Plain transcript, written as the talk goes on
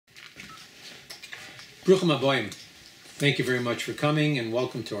Bruchim Aboyim. Thank you very much for coming and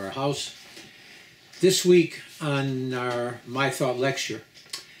welcome to our house. This week on our My Thought lecture,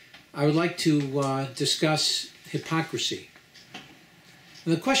 I would like to discuss hypocrisy.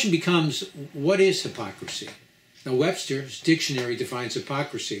 And the question becomes, what is hypocrisy? Now, Webster's dictionary defines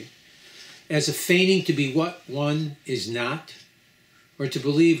hypocrisy as a feigning to be what one is not, or to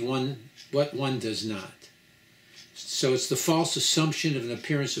believe what one does not. So it's the false assumption of an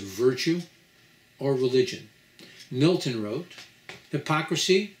appearance of virtue or religion. Milton wrote,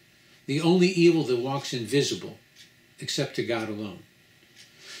 hypocrisy, the only evil that walks invisible, except to God alone.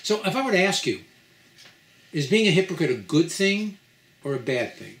 So if I were to ask you, is being a hypocrite a good thing or a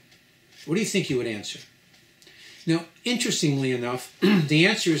bad thing? What do you think you would answer? Now, interestingly enough, the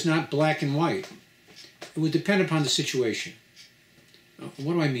answer is not black and white. It would depend upon the situation.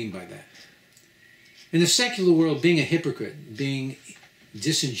 What do I mean by that? In the secular world, being a hypocrite, being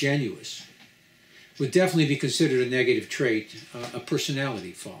disingenuous, would definitely be considered a negative trait, a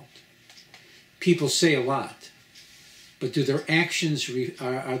personality fault. People say a lot, but do their actions,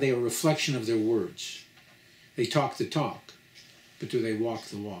 are they a reflection of their words? They talk the talk, but do they walk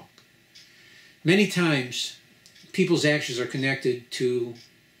the walk? Many times, people's actions are connected to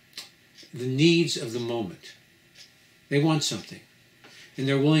the needs of the moment. They want something, and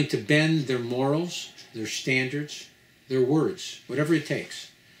they're willing to bend their morals, their standards, their words, whatever it takes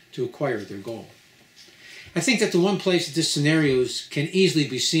to acquire their goal. I think that the one place that this scenario can easily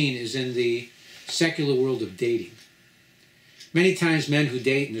be seen is in the secular world of dating. Many times men who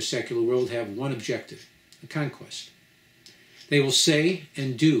date in the secular world have one objective, a conquest. They will say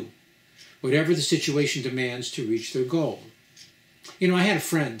and do whatever the situation demands to reach their goal. You know, I had a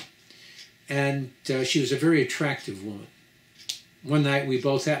friend, and she was a very attractive woman. One night we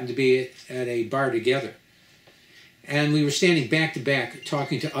both happened to be at a bar together, and we were standing back to back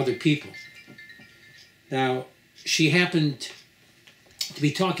talking to other people. Now, she happened to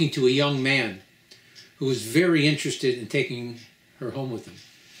be talking to a young man who was very interested in taking her home with him.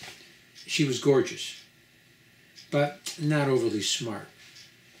 She was gorgeous, but not overly smart.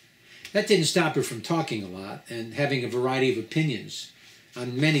 That didn't stop her from talking a lot and having a variety of opinions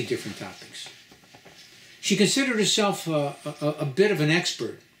on many different topics. She considered herself a bit of an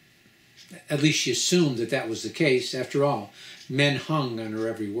expert. At least she assumed that that was the case. After all, men hung on her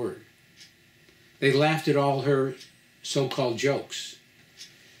every word. They laughed at all her so-called jokes.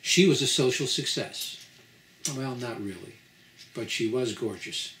 She was a social success. Well, not really, but she was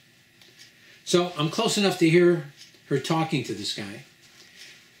gorgeous. So I'm close enough to hear her talking to this guy.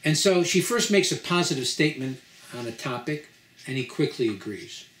 And so she first makes a positive statement on a topic, and he quickly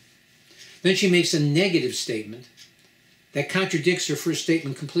agrees. Then she makes a negative statement that contradicts her first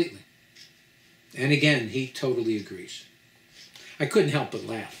statement completely. And again, he totally agrees. I couldn't help but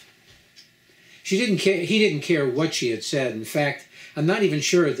laugh. He didn't care what she had said. In fact, I'm not even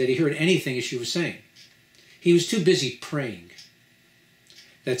sure that he heard anything she was saying. He was too busy praying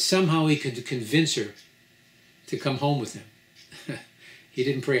that somehow he could convince her to come home with him. He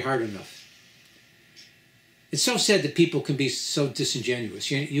didn't pray hard enough. It's so sad that people can be so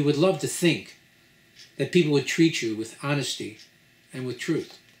disingenuous. You would love to think that people would treat you with honesty and with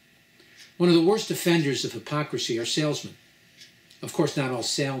truth. One of the worst offenders of hypocrisy are salesmen. Of course, not all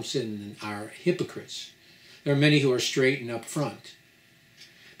salesmen are hypocrites. There are many who are straight and upfront.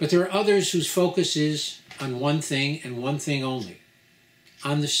 But there are others whose focus is on one thing and one thing only,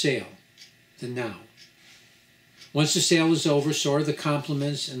 on the sale, the now. Once the sale is over, so are the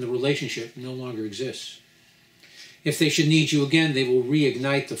compliments, and the relationship no longer exists. If they should need you again, they will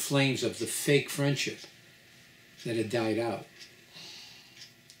reignite the flames of the fake friendship that had died out.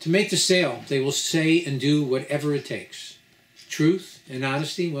 To make the sale, they will say and do whatever it takes. Truth and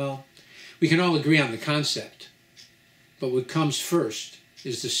honesty, well, we can all agree on the concept. But what comes first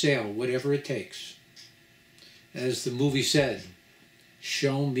is the sale, whatever it takes. As the movie said,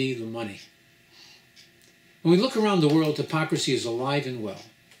 show me the money. When we look around the world, hypocrisy is alive and well.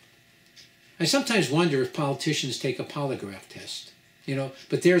 I sometimes wonder if politicians take a polygraph test,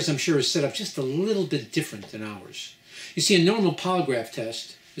 but theirs, I'm sure, is set up just a little bit different than ours. You see, a normal polygraph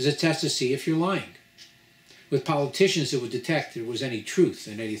test is a test to see if you're lying. With politicians, it would detect if there was any truth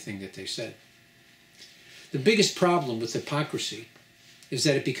in anything that they said. The biggest problem with hypocrisy is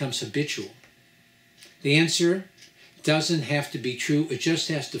that it becomes habitual. The answer doesn't have to be true, it just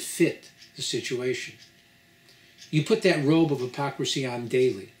has to fit the situation. You put that robe of hypocrisy on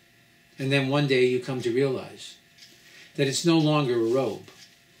daily, and then one day you come to realize that it's no longer a robe,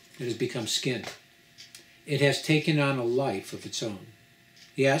 it has become skin. It has taken on a life of its own.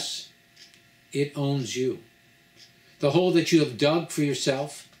 Yes, it owns you. The hole that you have dug for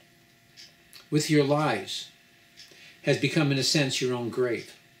yourself with your lies has become, in a sense, your own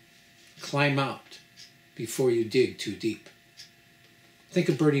grave. Climb out before you dig too deep. Think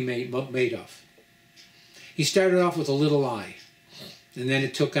of Bernie Madoff. He started off with a little lie, and then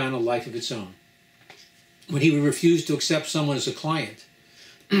it took on a life of its own. When he refused to accept someone as a client,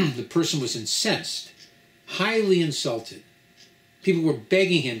 the person was incensed, highly insulted. People were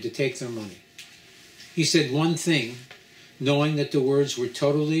begging him to take their money. He said one thing, knowing that the words were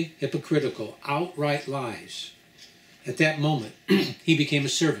totally hypocritical, outright lies. At that moment, he became a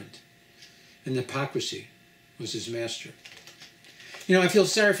servant, and hypocrisy was his master. You know, I feel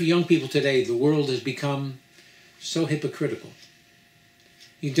sorry for young people today. The world has become so hypocritical.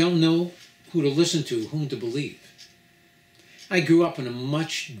 You don't know who to listen to, whom to believe. I grew up in a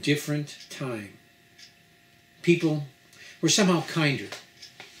much different time. People were somehow kinder,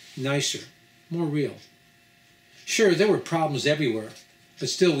 nicer, more real. Sure, there were problems everywhere, but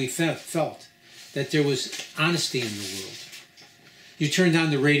still we felt that there was honesty in the world. You turned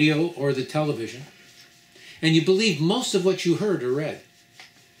on the radio or the television, and you believed most of what you heard or read.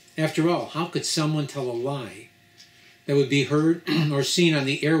 After all, how could someone tell a lie that would be heard or seen on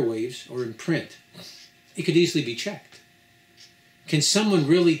the airwaves or in print? It could easily be checked. Can someone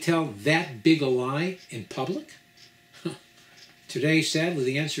really tell that big a lie in public? Today, sadly,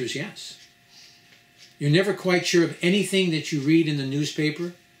 the answer is yes. You're never quite sure of anything that you read in the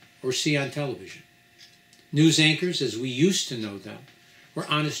newspaper or see on television. News anchors, as we used to know them, were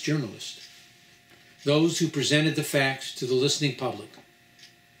honest journalists, those who presented the facts to the listening public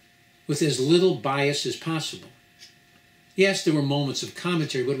with as little bias as possible. Yes, there were moments of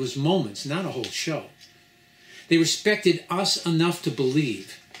commentary, but it was moments, not a whole show. They respected us enough to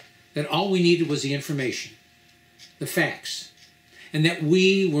believe that all we needed was the information, the facts, and that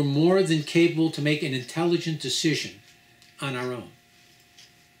we were more than capable to make an intelligent decision on our own.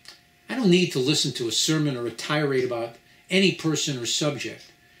 I don't need to listen to a sermon or a tirade about any person or subject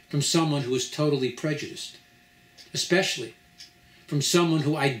from someone who is totally prejudiced, especially from someone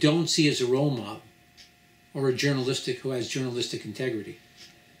who I don't see as a role model or who has journalistic integrity.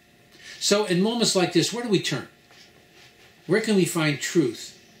 So in moments like this, where do we turn? Where can we find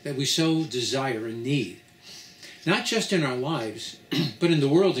truth that we so desire and need? Not just in our lives, but in the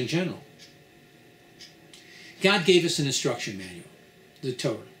world in general. God gave us an instruction manual, the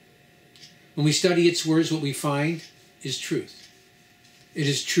Torah. When we study its words, what we find is truth. It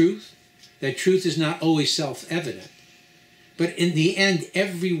is truth. That truth is not always self-evident. But in the end,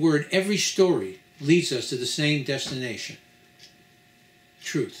 every word, every story leads us to the same destination.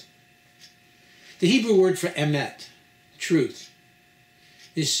 Truth. The Hebrew word for emet, truth,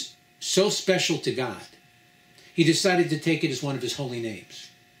 is so special to God. He decided to take it as one of his holy names.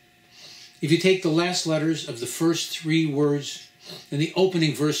 If you take the last letters of the first three words in the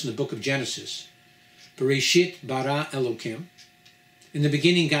opening verse in the book of Genesis, Bereshit bara Elokim, in the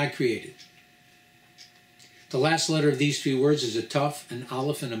beginning God created. The last letter of these three words is a Tuf, an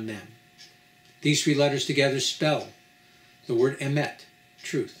Aleph, and a Mem. These three letters together spell the word emet,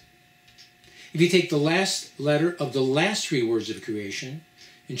 truth. If you take the last letter of the last three words of creation,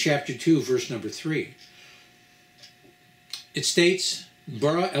 in chapter 2, verse number 3, it states,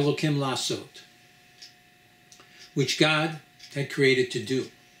 bara Elokim lasot, which God had created to do.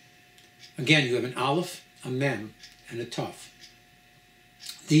 Again, you have an Aleph, a Mem, and a Tuf.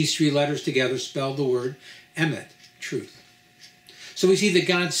 These three letters together spell the word emet, truth. So we see that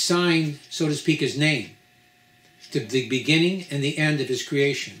God signed, so to speak, his name to the beginning and the end of his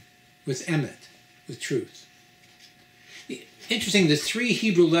creation with emet, with truth. Interesting, the three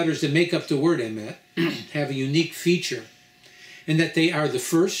Hebrew letters that make up the word emet have a unique feature in that they are the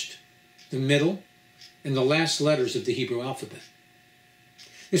first, the middle, and the last letters of the Hebrew alphabet.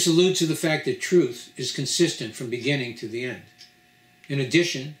 This alludes to the fact that truth is consistent from beginning to the end. In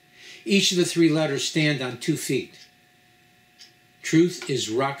addition, each of the three letters stand on 2 feet. Truth is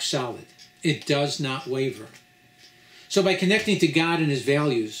rock solid. It does not waver. So by connecting to God and his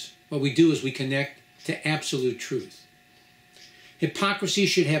values, what we do is we connect to absolute truth. Hypocrisy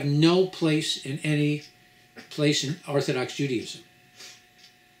should have no place in any place in Orthodox Judaism.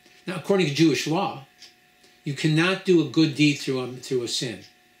 Now, according to Jewish law, you cannot do a good deed through a sin.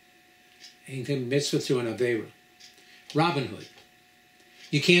 A mitzvah through an avera. Robin Hood.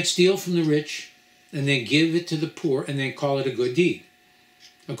 You can't steal from the rich and then give it to the poor and then call it a good deed.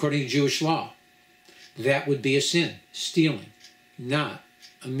 According to Jewish law, that would be a sin, stealing, not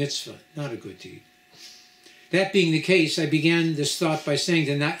a mitzvah, not a good deed. That being the case, I began this thought by saying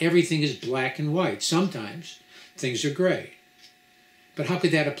that not everything is black and white. Sometimes things are gray. But how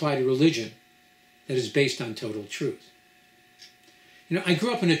could that apply to religion that is based on total truth? I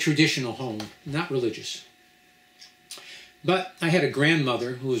grew up in a traditional home, not religious. But I had a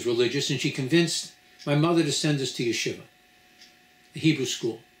grandmother who was religious, and she convinced my mother to send us to yeshiva, the Hebrew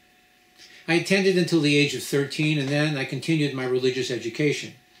school. I attended until the age of 13, and then I continued my religious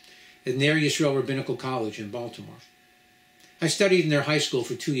education at Ner Yisrael Rabbinical College in Baltimore. I studied in their high school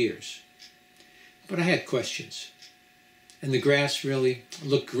for 2 years. But I had questions, and the grass really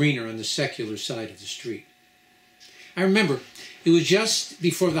looked greener on the secular side of the street. I remember it was just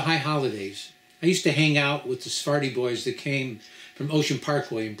before the high holidays. I used to hang out with the Sephardi boys that came from Ocean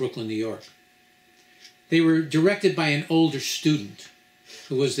Parkway in Brooklyn, New York. They were directed by an older student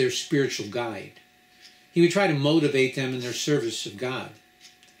who was their spiritual guide. He would try to motivate them in their service of God.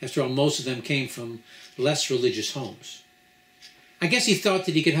 After all, most of them came from less religious homes. I guess he thought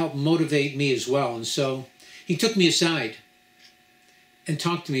that he could help motivate me as well, and so he took me aside and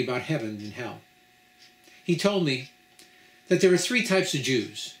talked to me about heaven and hell. He told me that there are 3 types of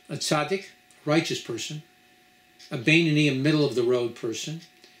Jews: a tzaddik, a righteous person; a Beinoni, a middle-of-the-road person;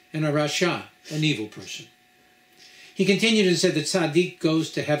 and a rasha, an evil person. He continued and said that tzaddik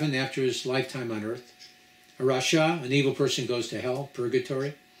goes to heaven after his lifetime on earth. A rasha, an evil person, goes to hell,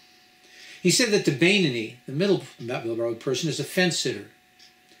 purgatory. He said that the Beinoni, the middle-of-the-road person, is a fence-sitter,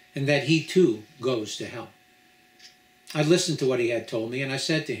 and that he too goes to hell. I listened to what he had told me, and I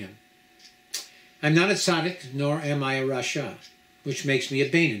said to him, I'm not a tzaddik, nor am I a rasha, which makes me a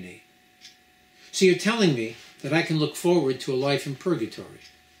Beinoni. So you're telling me that I can look forward to a life in purgatory.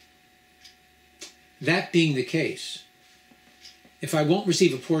 That being the case, if I won't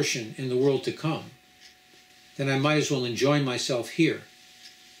receive a portion in the world to come, then I might as well enjoy myself here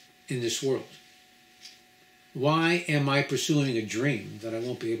in this world. Why am I pursuing a dream that I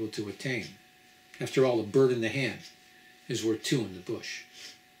won't be able to attain? After all, a bird in the hand is worth 2 in the bush.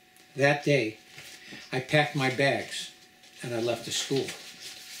 That day, I packed my bags and I left the school.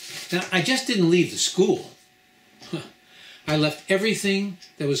 Now, I just didn't leave the school. I left everything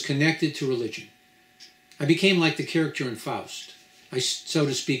that was connected to religion. I became like the character in Faust. I, so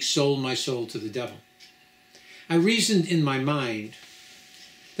to speak, sold my soul to the devil. I reasoned in my mind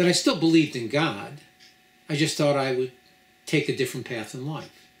that I still believed in God. I just thought I would take a different path in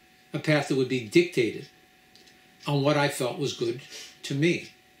life, a path that would be dictated on what I felt was good to me.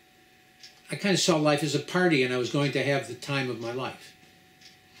 I kind of saw life as a party, and I was going to have the time of my life.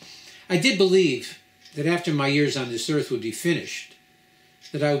 I did believe that after my years on this earth would be finished,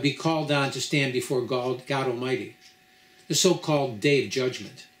 that I would be called on to stand before God Almighty, the so-called Day of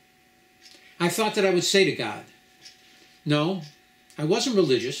Judgment. I thought that I would say to God, no, I wasn't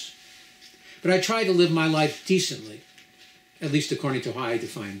religious, but I tried to live my life decently, at least according to how I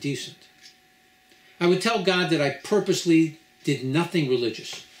define decent. I would tell God that I purposely did nothing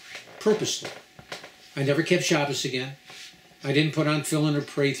religious. Purposely. I never kept Shabbos again. I didn't put on tefillin or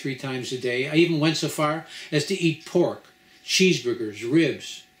pray 3 times a day. I even went so far as to eat pork, cheeseburgers,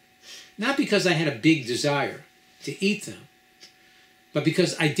 ribs. Not because I had a big desire to eat them, but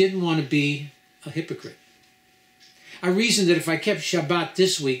because I didn't want to be a hypocrite. I reasoned that if I kept Shabbat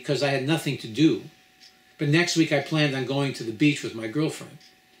this week because I had nothing to do, but next week I planned on going to the beach with my girlfriend,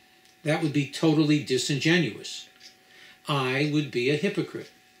 that would be totally disingenuous. I would be a hypocrite.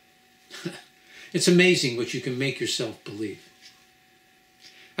 It's amazing what you can make yourself believe.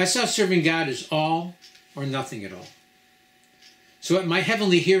 I saw serving God as all or nothing at all. So at my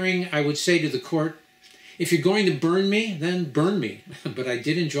heavenly hearing, I would say to the court, if you're going to burn me, then burn me. But I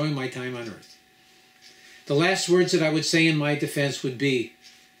did enjoy my time on earth. The last words that I would say in my defense would be,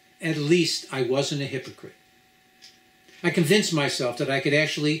 at least I wasn't a hypocrite. I convinced myself that I could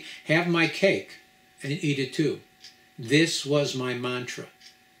actually have my cake and eat it too. This was my mantra.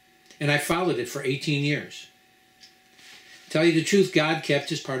 And I followed it for 18 years. To tell you the truth, God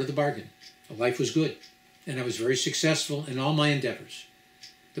kept his part of the bargain. Life was good, and I was very successful in all my endeavors.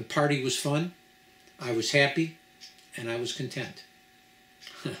 The party was fun, I was happy, and I was content.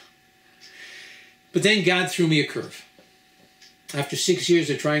 But then God threw me a curve. After 6 years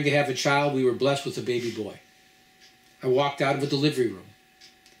of trying to have a child, we were blessed with a baby boy. I walked out of a delivery room,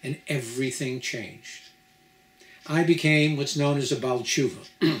 and everything changed. I became what's known as a Baal Tshuva,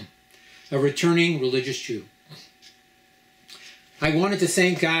 a returning religious Jew. I wanted to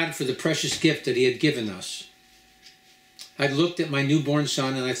thank God for the precious gift that he had given us. I looked at my newborn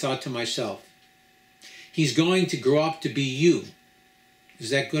son and I thought to myself, he's going to grow up to be you.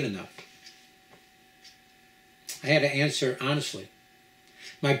 Is that good enough? I had to answer honestly.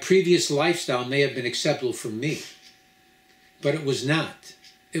 My previous lifestyle may have been acceptable for me, but it was not.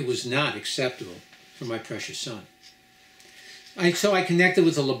 It was not acceptable for my precious son. So I connected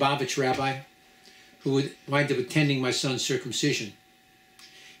with a Lubavitch rabbi who would wind up attending my son's circumcision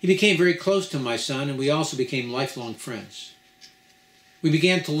He became very close to my son, and we also became lifelong friends. We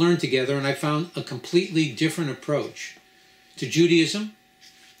began to learn together, and I found a completely different approach to Judaism,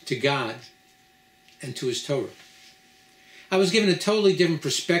 to God, and to his Torah. I was given a totally different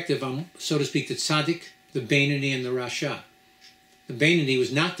perspective on, so to speak, the tzaddik, the Beinoni, and the Rasha. The Beinoni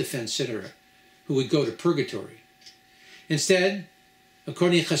was not the fence sitter who would go to purgatory. Instead,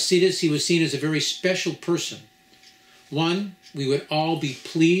 according to Hasidus, he was seen as a very special person, one we would all be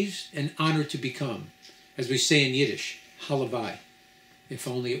pleased and honored to become, as we say in Yiddish, halabai, if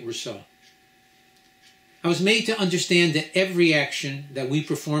only it were so. I was made to understand that every action that we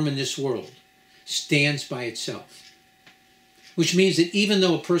perform in this world stands by itself, which means that even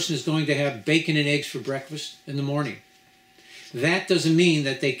though a person is going to have bacon and eggs for breakfast in the morning, that doesn't mean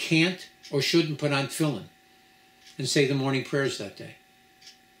that they can't or shouldn't put on tefillin and say the morning prayers that day.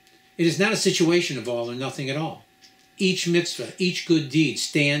 It is not a situation of all or nothing at all. Each mitzvah, each good deed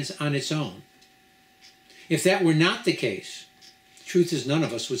stands on its own. If that were not the case, the truth is none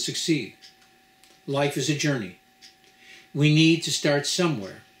of us would succeed. Life is a journey. We need to start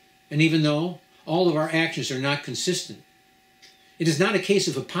somewhere. And even though all of our actions are not consistent, it is not a case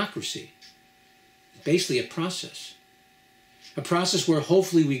of hypocrisy. It's basically a process. A process where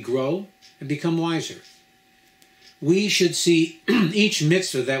hopefully we grow and become wiser. We should see each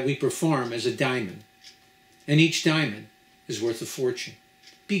mitzvah that we perform as a diamond. And each diamond is worth a fortune.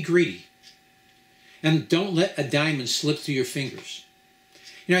 Be greedy. And don't let a diamond slip through your fingers.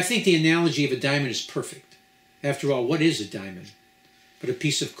 You know, I think the analogy of a diamond is perfect. After all, what is a diamond but a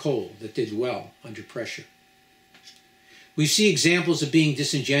piece of coal that did well under pressure? We see examples of being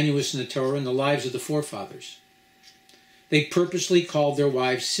disingenuous in the Torah in the lives of the forefathers. They purposely called their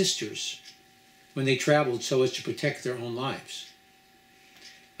wives sisters when they traveled so as to protect their own lives.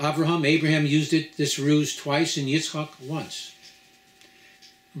 Abraham used this ruse twice, and Yitzchak once.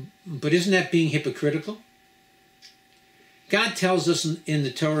 But isn't that being hypocritical? God tells us in the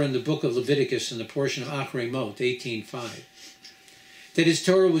Torah, in the book of Leviticus, in the portion of Achrei Mot, 18:5, that his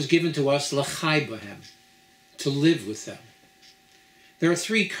Torah was given to us, l'chai b'hem, to live with them. There are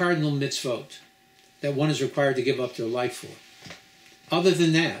 3 cardinal mitzvot that one is required to give up their life for. Other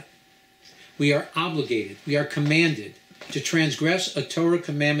than that, we are obligated, we are commanded to transgress a Torah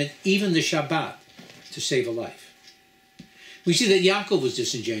commandment, even the Shabbat, to save a life. We see that Yaakov was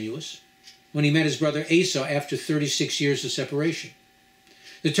disingenuous when he met his brother Esau after 36 years of separation.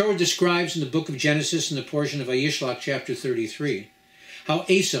 The Torah describes in the book of Genesis, in the portion of Vayishlach, chapter 33, how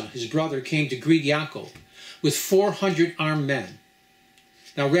Esau, his brother, came to greet Yaakov with 400 armed men.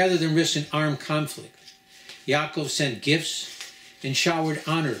 Now, rather than risk an armed conflict, Yaakov sent gifts and showered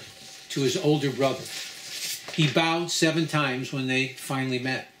honor to his older brother. He bowed 7 times when they finally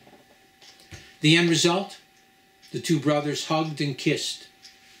met. The end result? The 2 brothers hugged and kissed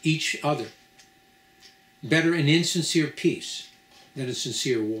each other. Better an insincere peace than a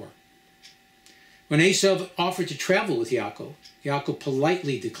sincere war. When Esau offered to travel with Yaakov, Yaakov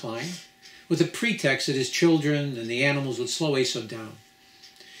politely declined with the pretext that his children and the animals would slow Esau down.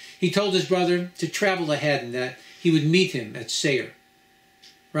 He told his brother to travel ahead and that he would meet him at Seir.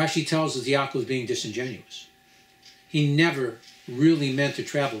 Rashi tells us Yaakov was being disingenuous. He never really meant to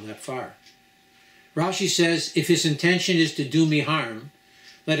travel that far. Rashi says, if his intention is to do me harm,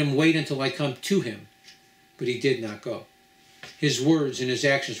 let him wait until I come to him. But he did not go. His words and his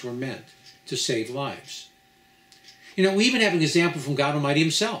actions were meant to save lives. You know, we even have an example from God Almighty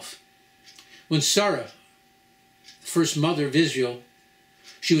himself. When Sarah, the first mother of Israel,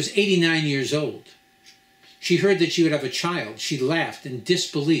 she was 89 years old. She heard that she would have a child. She laughed in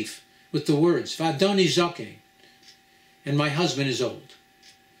disbelief with the words, V'adoni zokein, and my husband is old.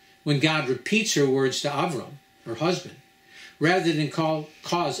 When God repeats her words to Avram, her husband, rather than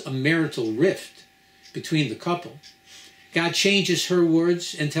cause a marital rift between the couple, God changes her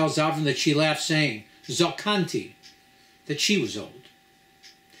words and tells Avram that she laughed, saying, Zokanti, that she was old.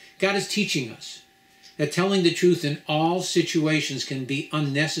 God is teaching us that telling the truth in all situations can be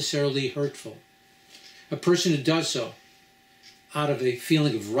unnecessarily hurtful. A person who does so out of a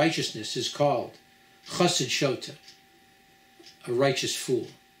feeling of righteousness is called chassid shota, a righteous fool.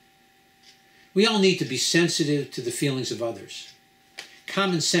 We all need to be sensitive to the feelings of others.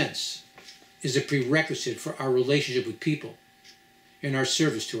 Common sense is a prerequisite for our relationship with people and our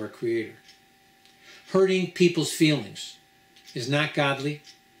service to our Creator. Hurting people's feelings is not godly,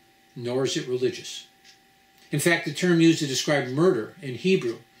 nor is it religious. In fact, the term used to describe murder in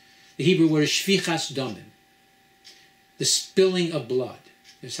Hebrew, the Hebrew word is shvichas damim. The spilling of blood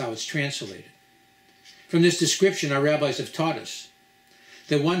is how it's translated. From this description, our rabbis have taught us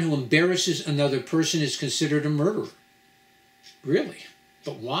that one who embarrasses another person is considered a murderer. Really?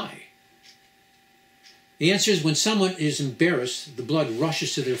 But why? The answer is when someone is embarrassed, the blood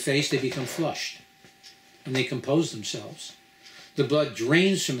rushes to their face, they become flushed, and they compose themselves. The blood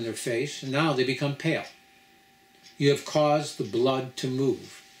drains from their face, and now they become pale. You have caused the blood to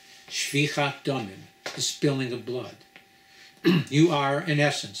move. Shvichat damim, the spilling of blood. You are, in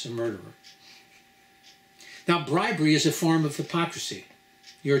essence, a murderer. Now, bribery is a form of hypocrisy.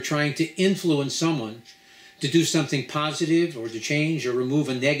 You're trying to influence someone to do something positive or to change or remove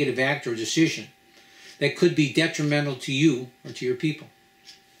a negative act or decision that could be detrimental to you or to your people.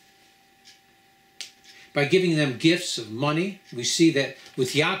 By giving them gifts of money, we see that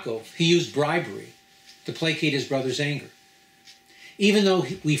with Yaakov, he used bribery to placate his brother's anger. Even though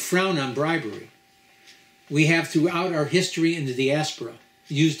we frown on bribery, we have throughout our history in the diaspora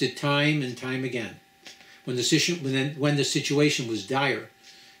used it time and time again when the situation was dire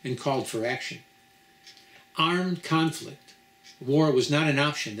and called for action. Armed conflict, war was not an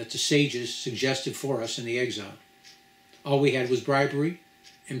option that the sages suggested for us in the exile. All we had was bribery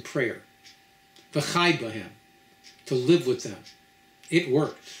and prayer. V'chai b'hem, to live with them. It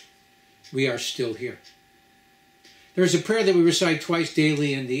worked. We are still here. There is a prayer that we recite twice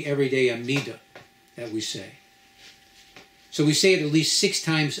daily in the everyday Amidah that we say. So we say it at least 6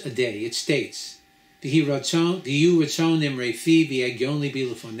 times a day. It states, V'yu ratzon imrei fi v'hagyon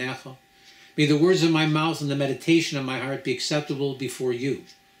libi lefonecha. May the words of my mouth and the meditation of my heart be acceptable before you.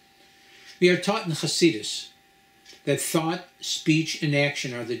 We are taught in Hasidus that thought, speech, and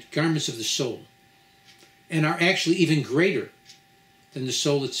action are the garments of the soul and are actually even greater than the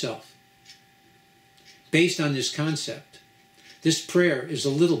soul itself. Based on this concept, this prayer is a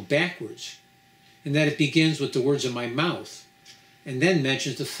little backwards in that it begins with the words of my mouth and then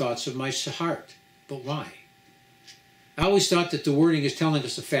mentions the thoughts of my heart. But why? I always thought that the wording is telling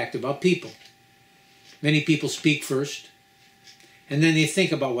us a fact about people. Many people speak first, and then they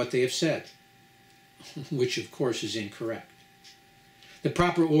think about what they have said, which of course is incorrect. The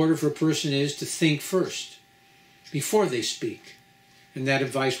proper order for a person is to think first, before they speak, and that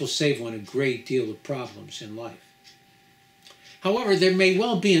advice will save one a great deal of problems in life. However, there may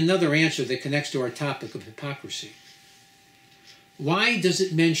well be another answer that connects to our topic of hypocrisy. Why does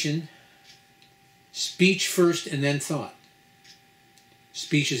it mention speech first and then thought?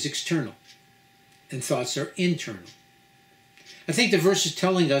 Speech is external, and thoughts are internal. I think the verse is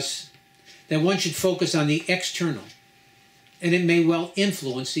telling us that one should focus on the external, and it may well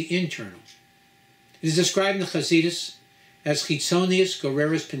influence the internal. It is described in the Chassidus as chitzonius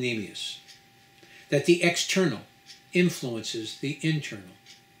goreres panemius, that the external influences the internal,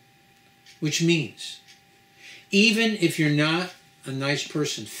 which means even if you're not a nice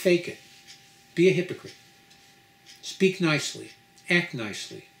person, fake it. Be a hypocrite. Speak nicely. Act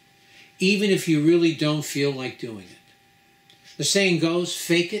nicely. Even if you really don't feel like doing it. The saying goes,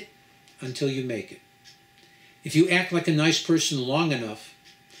 fake it until you make it. If you act like a nice person long enough,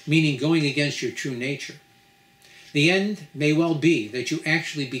 meaning going against your true nature, the end may well be that you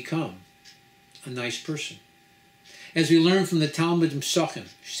actually become a nice person. As we learn from the Talmud Psachim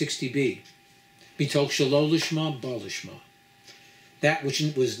 60b, Mitok shelo lishma ba lishma, that which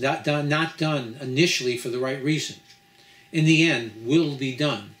was not done initially for the right reason, in the end will be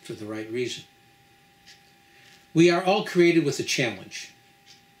done for the right reason. We are all created with a challenge,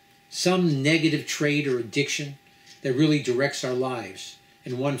 some negative trait or addiction that really directs our lives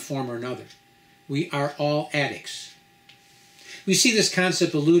in one form or another. We are all addicts. We see this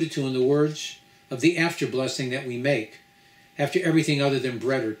concept alluded to in the words of the after blessing that we make after everything other than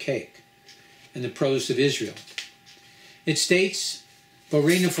bread or cake in the prose of Israel. It states,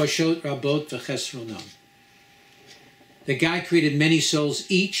 Boreinu fashot rabot v'chesronam, that God created many souls,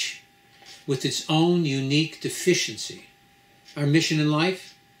 each with its own unique deficiency. Our mission in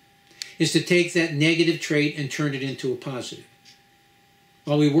life is to take that negative trait and turn it into a positive.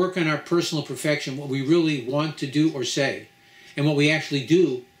 While we work on our personal perfection, what we really want to do or say, and what we actually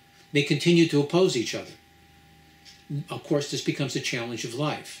do, may continue to oppose each other. Of course, this becomes a challenge of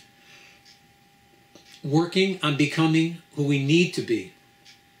life. Working on becoming who we need to be,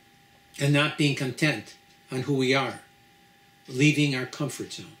 and not being content on who we are, leaving our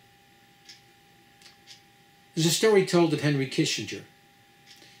comfort zone. There's a story told of Henry Kissinger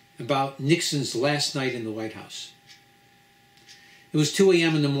about Nixon's last night in the White House. It was 2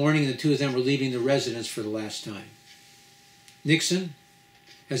 a.m. in the morning, and the two of them were leaving the residence for the last time. Nixon,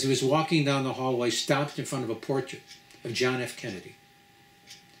 as he was walking down the hallway, stopped in front of a portrait of John F. Kennedy.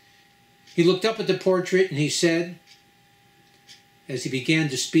 He looked up at the portrait and he said, as he began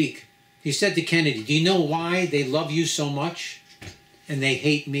to speak, he said to Kennedy, "Do you know why they love you so much and they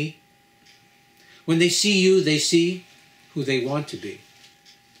hate me? When they see you, they see who they want to be.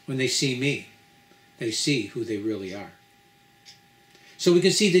 When they see me, they see who they really are. So we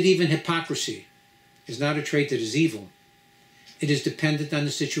can see that even hypocrisy is not a trait that is evil. It is dependent on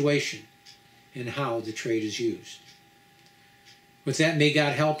the situation and how the trait is used. With that, may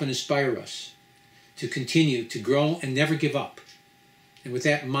God help and inspire us to continue to grow and never give up. And with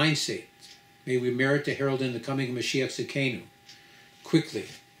that mindset, may we merit to herald in the coming of Mashiach Tzidkenu quickly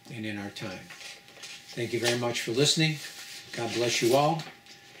and in our time. Thank you very much for listening. God bless you all.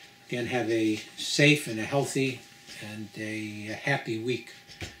 Again, have a safe and a healthy and a happy week.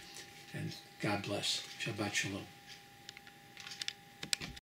 And God bless. Shabbat Shalom.